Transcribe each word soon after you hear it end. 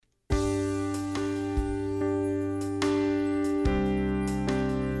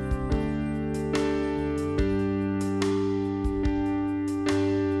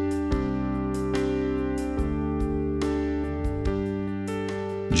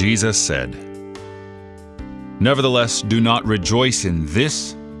Jesus said, "Nevertheless, do not rejoice in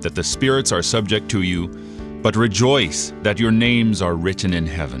this, that the spirits are subject to you, but rejoice that your names are written in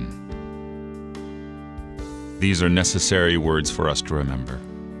heaven." These are necessary words for us to remember.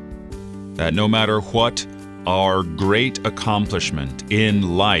 That no matter what our great accomplishment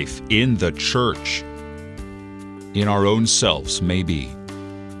in life, in the church, in our own selves may be,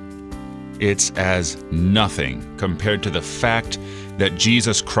 it's as nothing compared to the fact that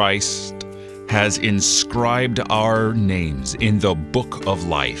Jesus Christ has inscribed our names in the book of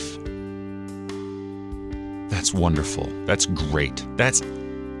life. That's wonderful. That's great. That's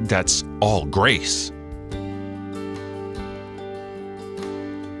all grace.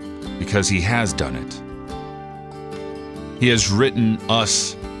 Because He has done it. He has written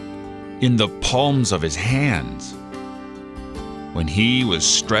us in the palms of His hands. When He was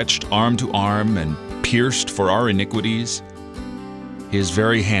stretched arm to arm and pierced for our iniquities, His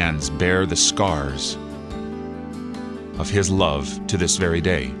very hands bear the scars of His love to this very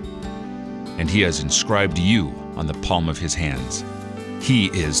day. And He has inscribed you on the palm of His hands. He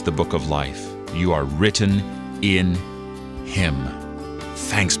is the book of life. You are written in Him.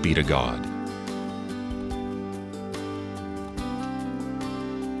 Thanks be to God.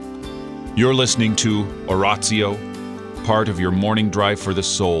 You're listening to Oratio, part of your morning drive for the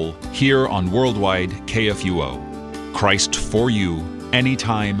soul, here on Worldwide KFUO. Christ for you,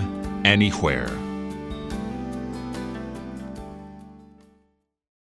 anytime, anywhere.